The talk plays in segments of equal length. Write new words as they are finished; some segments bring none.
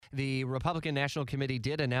The Republican National Committee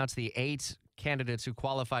did announce the 8 candidates who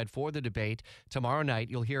qualified for the debate. Tomorrow night,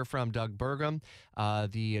 you'll hear from Doug Burgum,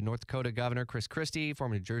 the North Dakota Governor Chris Christie,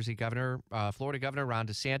 former New Jersey Governor, Florida Governor Ron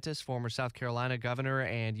DeSantis, former South Carolina Governor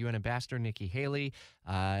and UN Ambassador Nikki Haley,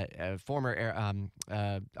 former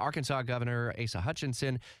Arkansas Governor Asa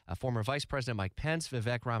Hutchinson, former Vice President Mike Pence,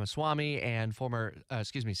 Vivek Ramaswamy, and former,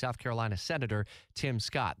 South Carolina Senator Tim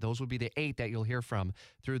Scott. Those will be the 8 that you'll hear from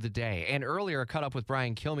through the day. And earlier, I caught up with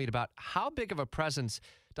Brian Kilmeade about how big of a presence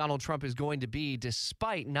Donald Trump is going to be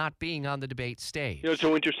despite not being on the debate stage. It's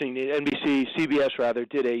so interesting. CBS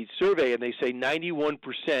did a survey, and they say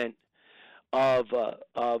 91% of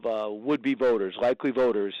would-be voters, likely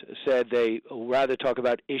voters, said they rather talk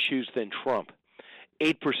about issues than Trump.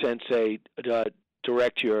 8% say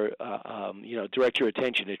direct your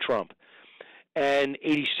attention to Trump, and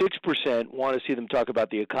 86% want to see them talk about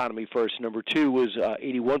the economy first. Number 2 was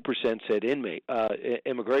 81% said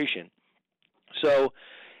immigration. So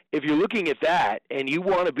if you're looking at that and you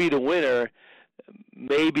want to be the winner,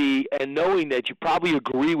 maybe, and knowing that you probably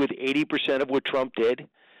agree with 80% of what Trump did,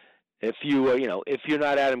 if you're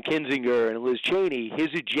not Adam Kinzinger and Liz Cheney, his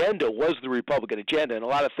agenda was the Republican agenda, and a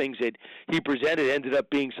lot of things that he presented ended up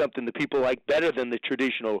being something that people like better than the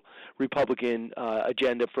traditional Republican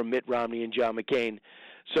agenda from Mitt Romney and John McCain.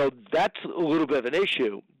 So that's a little bit of an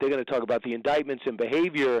issue. They're going to talk about the indictments and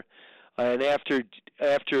behavior. And after,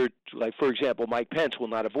 like, for example, Mike Pence will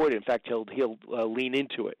not avoid it. In fact, he'll lean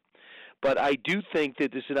into it. But I do think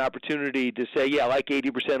that this is an opportunity to say, yeah, I like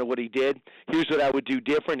 80% of what he did. Here's what I would do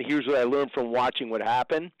different. Here's what I learned from watching what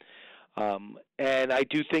happened. And I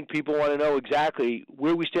do think people want to know exactly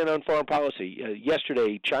where we stand on foreign policy.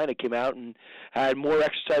 Yesterday, China came out and had more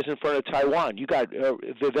exercise in front of Taiwan. You got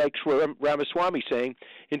Vivek Ramaswamy saying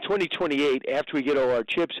in 2028, after we get all our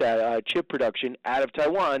chip production out of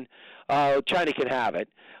Taiwan, China can have it.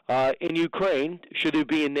 In Ukraine, should it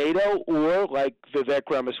be in NATO, or like Vivek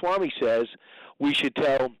Ramaswamy says, we should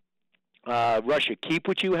tell Russia, keep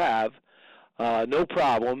what you have, no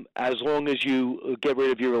problem, as long as you get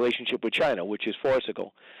rid of your relationship with China, which is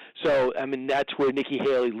farcical. So, I mean, that's where Nikki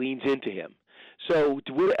Haley leans into him. So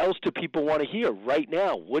what else do people want to hear right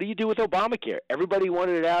now? What do you do with Obamacare? Everybody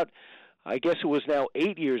wanted it out, I guess it was now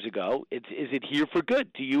 8 years ago. Is it here for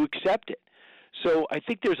good? Do you accept it? So I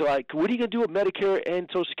think there's what are you going to do with Medicare and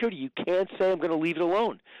Social Security? You can't say I'm going to leave it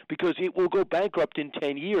alone because it will go bankrupt in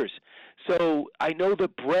 10 years. So I know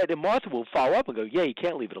that Brett and Martha will follow up and go, yeah, you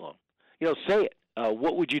can't leave it alone. Say it.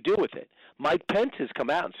 What would you do with it? Mike Pence has come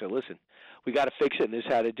out and said, listen, we got to fix it and this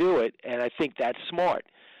is how to do it, and I think that's smart.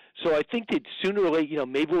 So I think that sooner or later,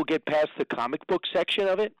 maybe we'll get past the comic book section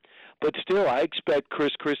of it, but still I expect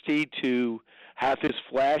Chris Christie to have his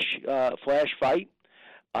flash fight.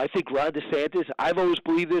 I think Ron DeSantis, I've always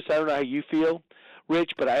believed this. I don't know how you feel,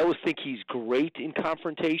 Rich, but I always think he's great in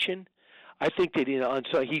confrontation. I think that and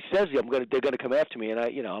so he says they're going to come after me, and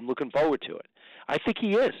I'm looking forward to it. I think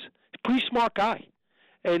he is. He's a pretty smart guy,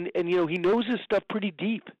 and he knows his stuff pretty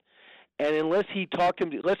deep. And unless he's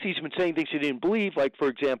been saying things he didn't believe, like for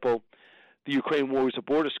example, the Ukraine war was a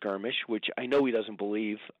border skirmish, which I know he doesn't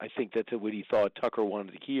believe. I think that's what he thought Tucker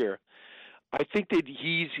wanted to hear. I think that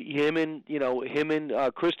him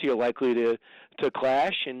and Christie are likely to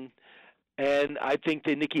clash, and I think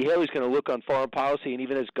that Nikki Haley's going to look on foreign policy and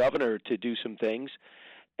even as governor to do some things.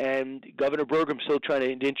 And Governor Burgum's still trying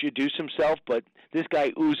to introduce himself, but this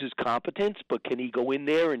guy oozes competence. But can he go in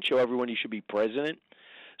there and show everyone he should be president?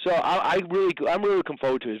 So I'm really looking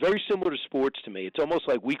forward to it. It's very similar to sports to me. It's almost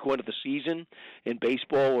like week 1 of the season in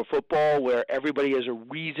baseball or football, where everybody has a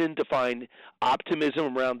reason to find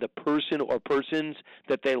optimism around the person or persons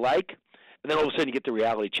that they like, and then all of a sudden you get the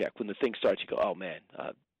reality check when the thing starts. You go, oh man,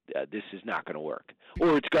 this is not going to work,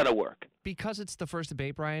 or it's going to work. Because it's the first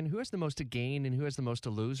debate, Brian, who has the most to gain and who has the most to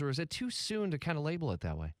lose, or is it too soon to kind of label it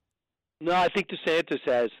that way? No, I think DeSantis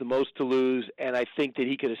has the most to lose, and I think that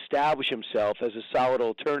he could establish himself as a solid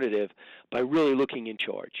alternative by really looking in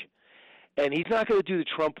charge. And he's not going to do the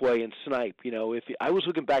Trump way and snipe. If I was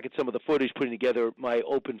looking back at some of the footage putting together my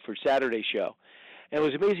Open for Saturday show, and it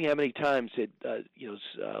was amazing how many times that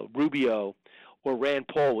Rubio or Rand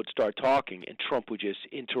Paul would start talking, and Trump would just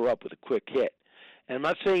interrupt with a quick hit. And I'm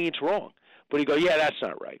not saying it's wrong, but he'd go, "Yeah, that's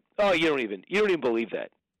not right. Oh, you don't even believe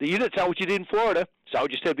that. That's not what you did in Florida. It's not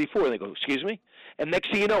what you said before." And they go, "Excuse me?" And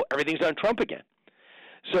next thing you know, everything's on Trump again.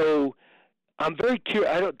 So I'm very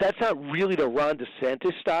curious. That's not really the Ron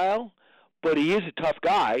DeSantis style, but he is a tough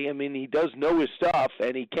guy. I mean, he does know his stuff,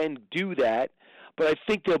 and he can do that. But I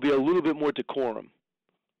think there'll be a little bit more decorum.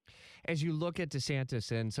 As you look at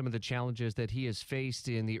DeSantis and some of the challenges that he has faced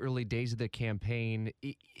in the early days of the campaign,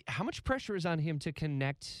 how much pressure is on him to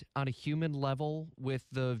connect on a human level with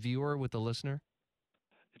the viewer, with the listener?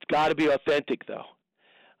 It's got to be authentic, though.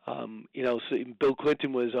 So Bill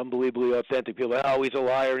Clinton was unbelievably authentic. People are, oh, he's a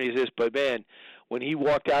liar and he's this. But, man, when he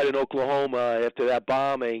walked out in Oklahoma after that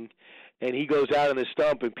bombing and he goes out on the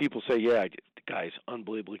stump and people say, yeah, the guy's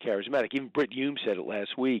unbelievably charismatic. Even Britt Hume said it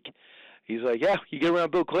last week. He's like, yeah, you get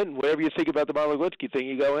around Bill Clinton, whatever you think about the Monica Lewinsky thing,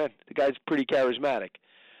 you go in. The guy's pretty charismatic.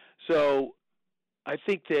 So I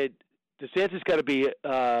think that DeSantis got to be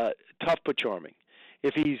tough but charming.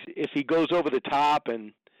 If he goes over the top,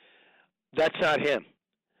 and that's not him.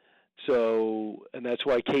 So, and that's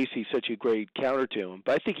why Casey's such a great counter to him.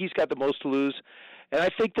 But I think he's got the most to lose. And I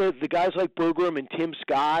think that the guys like Bergram and Tim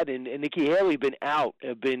Scott and Nikki Haley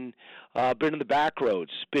have been in the back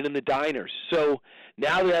roads, been in the diners. So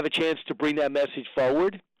now they have a chance to bring that message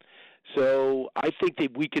forward. So I think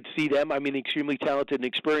that we could see them. I mean, extremely talented and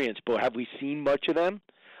experienced, but have we seen much of them?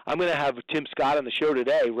 I'm going to have Tim Scott on the show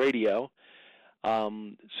today, radio.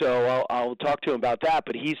 So I'll talk to him about that,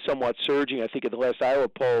 but he's somewhat surging. I think at the last Iowa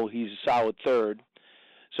poll, he's a solid third.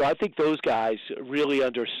 So I think those guys really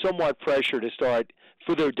under somewhat pressure to start,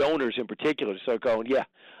 for their donors in particular, to start going, yeah,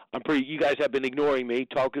 you guys have been ignoring me,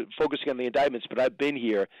 focusing on the indictments, but I've been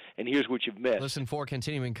here, and here's what you've missed. Listen for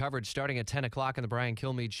continuing coverage starting at 10 o'clock on the Brian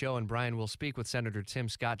Kilmeade Show, and Brian will speak with Senator Tim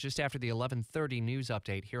Scott just after the 11:30 news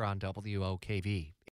update here on WOKV.